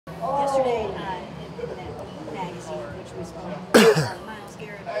yesterday in that magazine, which was Miles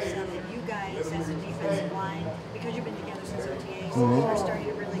Garrett, said that you guys as a defensive line, because you've been together since OTAs, are starting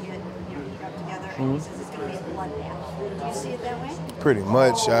to really get heat up together, and he says it's going to be a bloodbath. Do you see it that way? Pretty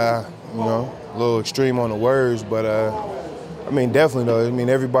much, a little extreme on the words, but I mean, definitely though. I mean,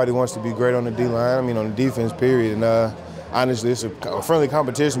 everybody wants to be great on the D-line. I mean, on the defense, period. And honestly, it's a friendly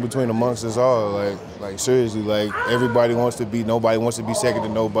competition between amongst us all. Like seriously, like everybody wants to be. Nobody wants to be second to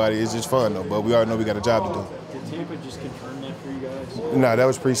nobody. It's just fun though. But we all know we got a job to do. Did Tampa just confirm that for you guys? No, that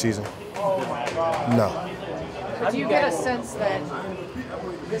was preseason. No. Do you get a sense that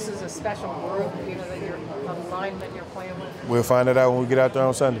this is a special group, that you're a lineman you're playing with? We'll find it out when we get out there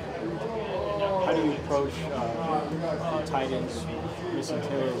on Sunday. How do you approach tight ends missing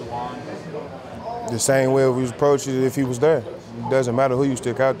Taylor Lewan? The same way we approach it if he was there. It doesn't matter who you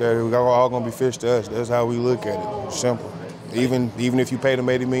stick out there. We're all going to be fish to us. That's how we look at it. Simple. Even if you pay them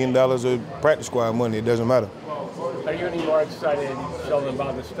 $80 million of practice squad money, it doesn't matter. Are you any more excited, Sheldon,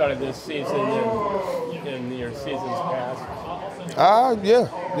 about the start of this season than your seasons past? Yeah.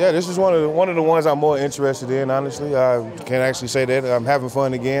 This is one of the ones I'm more interested in. Honestly, I can actually say that I'm having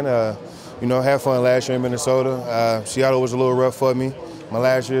fun again. Had fun last year in Minnesota. Seattle was a little rough for me. My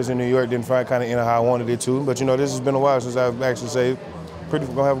last years in New York didn't kind of enter how I wanted it to. But this has been a while since I've actually said we're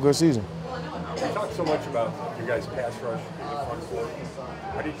gonna have a good season. You talk so much about your guys' pass rush in the front four.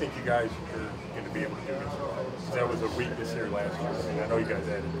 How do you think you guys are going to be able to do this? Because that was a weakness here last year. I mean, I know you guys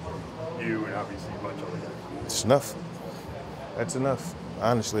added you and obviously a bunch of other guys. It's enough. That's enough.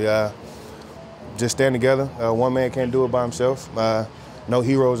 Honestly, just stand together. One man can't do it by himself. No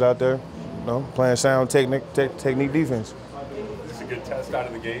heroes out there. Playing sound technique defense. Is this a good test out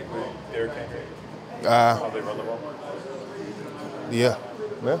of the gate with Derrick Henry? How they run the ball? Yeah,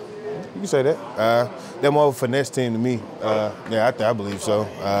 you can say that. They're more of a finesse team to me. I believe so.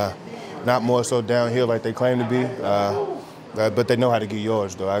 Not more so downhill like they claim to be. But they know how to get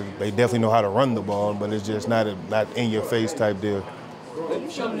yards, though. They definitely know how to run the ball, but it's just not in-your-face type deal.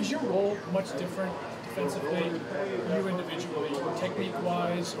 Sheldon, is your role much different defensively, you individually,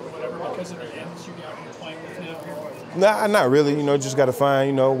 technique-wise or whatever, because of the ends you got here playing with now? Nah, not really. Just got to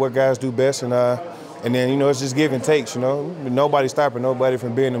find, what guys do best, and then, it's just give and takes, Nobody's stopping nobody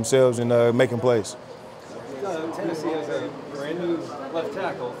from being themselves and making plays. Tennessee has a brand new left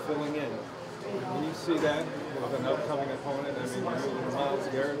tackle filling in. When you see that with an upcoming opponent, Miles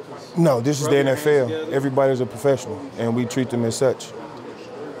Garrett? No, this is the NFL. Everybody's a professional, and we treat them as such.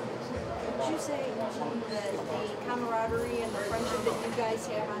 Would you say that the camaraderie and the friendship that you guys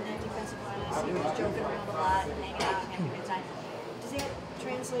have on that defensive line, I see you guys joking around a lot and hanging out and having a good time, does that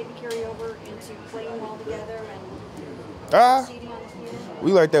translate and carry over into playing well together and succeeding on the field?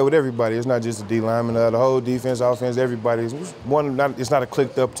 We like that with everybody. It's not just the D lineman. The whole defense, offense, everybody. It's not a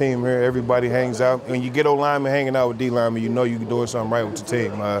clicked-up team here. Everybody hangs out. When you get O lineman hanging out with D lineman, you're doing something right with your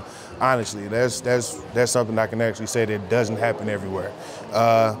team. Honestly, that's something I can actually say that doesn't happen everywhere.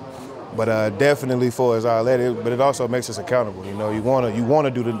 But definitely for us all that, but it also makes us accountable. You want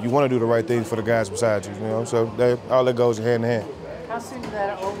to do the right thing for the guys beside you. So all that goes hand in hand. How soon did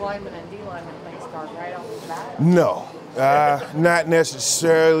that O lineman and D lineman thing start? Right off the bat? No. Not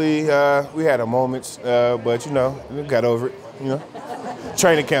necessarily. We had our moments, but we got over it.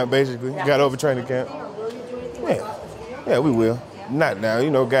 Training camp basically. Got over training camp. Yeah, we will. Not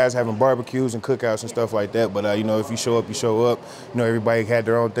now. Guys having barbecues and cookouts and stuff like that. But if you show up, you show up. Everybody had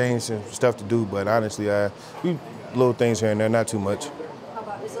their own things and stuff to do. But honestly, we little things here and there, not too much. How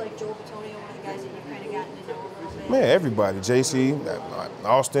about is like Joel Bitonio, one of the guys that you've kind of gotten to know a little bit? Man, everybody. JC,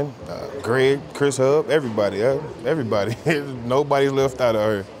 Austin, Greg, Chris Hub, everybody. Everybody. Nobody's left out of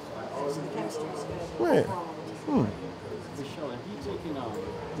her. Man. Sheldon, have you taken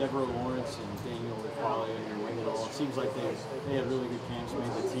Deborah Lawrence and Daniel Rafale and your wing at all? It seems like they had really good camps,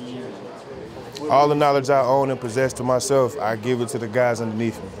 made the team. All the knowledge I own and possess to myself, I give it to the guys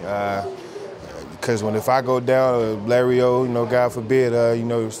underneath me. Because if I go down, Larry O, God forbid,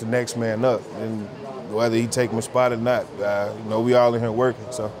 it's the next man up. And whether he take my spot or not, we all in here working.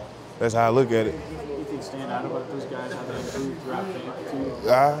 So that's how I look at it. Anything stand out about those guys, how they improved throughout camp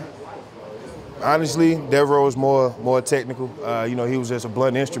too? Honestly, Devereaux was more technical. He was just a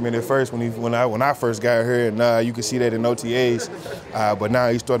blunt instrument at first when I first got here, and you could see that in OTAs. But now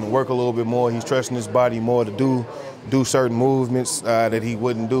he's starting to work a little bit more. He's trusting his body more to do certain movements that he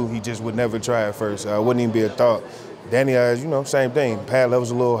wouldn't do. He just would never try at first. Wouldn't even be a thought. Danny, same thing. Pad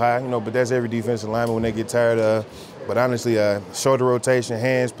level's a little high, but that's every defensive lineman when they get tired. But honestly, shoulder rotation,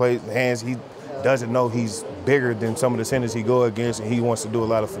 hands. He doesn't know he's bigger than some of the centers he go against, and he wants to do a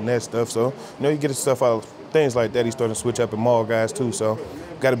lot of finesse stuff. So, you get his stuff out things like that. He's starting to switch up and maul guys too. So,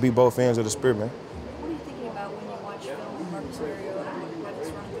 got to be both ends of the spear, man. What are you thinking about when you watch film with Marcus Mariota and what's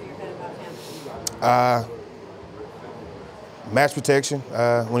running through your head about him? Match protection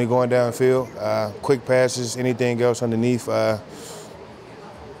when he's going downfield, quick passes, anything else underneath.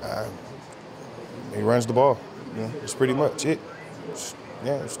 He runs the ball. You know, it's pretty much it.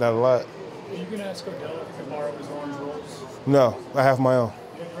 It's not a lot. Are you going to ask Odell if you can borrow his orange rolls? No, I have my own.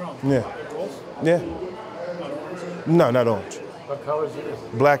 You have your own? Yeah. Rolls? Yeah. Not orange? No, not orange. What colors it is?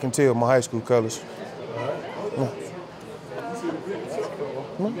 Black and teal, my high school colors.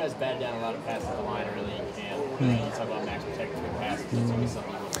 You guys bat down a lot of passes at the line early in camp. You talk about max protection with passes. It's going to be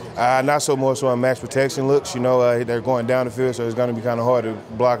something you look Not so much on max protection looks. You know, they're going down the field, so it's going to be kind of hard to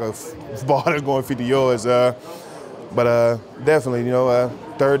block a ball that's going 50 yards. But definitely, you know,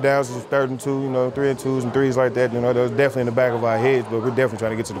 third downs is 3rd and 2, you know, 3 and 2s and 3s like that. You know, those definitely in the back of our heads, but we're definitely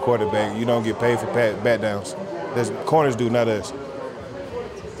trying to get to the quarterback. You don't get paid for bat downs. Corners do, not us.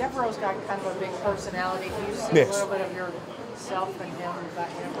 Devereaux's got kind of a big personality. Do you see Yes. a little bit of yourself in him back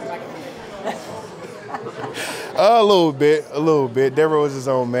in A little bit. Devereaux is his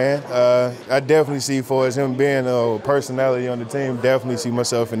own man. I definitely see, for as him being a personality on the team, definitely see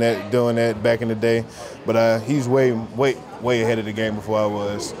myself in that, doing that back in the day. But he's way ahead of the game before I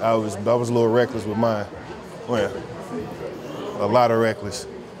was. I was a little reckless with mine. Well, a lot of reckless.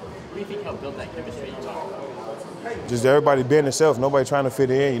 What do you think helped build that chemistry you talked about? Just everybody being themselves, nobody trying to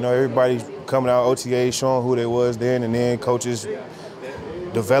fit in. You know, everybody coming out OTA, showing who they was then, and then coaches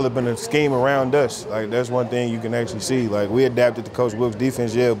developing a scheme around us. Like, that's one thing you can actually see. Like, we adapted to Coach Wilkes'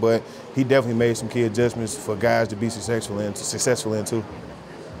 defense, yeah, but he definitely made some key adjustments for guys to be successful in too. Do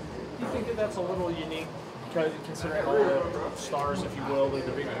you think that that's a little unique, considering all the stars, if you will,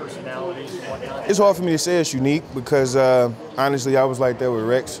 the big personalities and whatnot? It's hard for me to say it's unique because honestly, I was like that with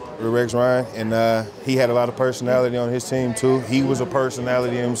Rex Ryan, and he had a lot of personality on his team too. He was a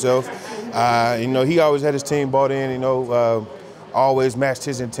personality himself. You know, he always had his team bought in. You know, always matched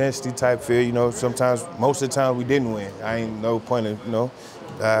his intensity type feel. You know, sometimes, most of the time, we didn't win. I ain't no point in, you know,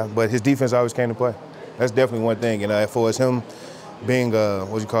 but his defense always came to play. That's definitely one thing. And for us, him being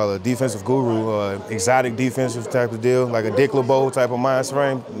a defensive guru, exotic defensive type of deal, like a Dick LeBeau type of mind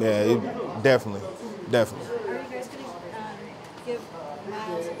frame, yeah, definitely. Are you guys going to give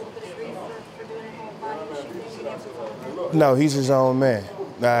Miles a little bit of grief for doing a whole body issue? No, he's his own man.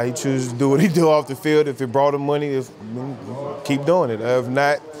 He chooses to do what he do off the field. If it brought him money, keep doing it. If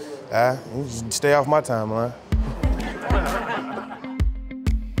not, stay off my timeline.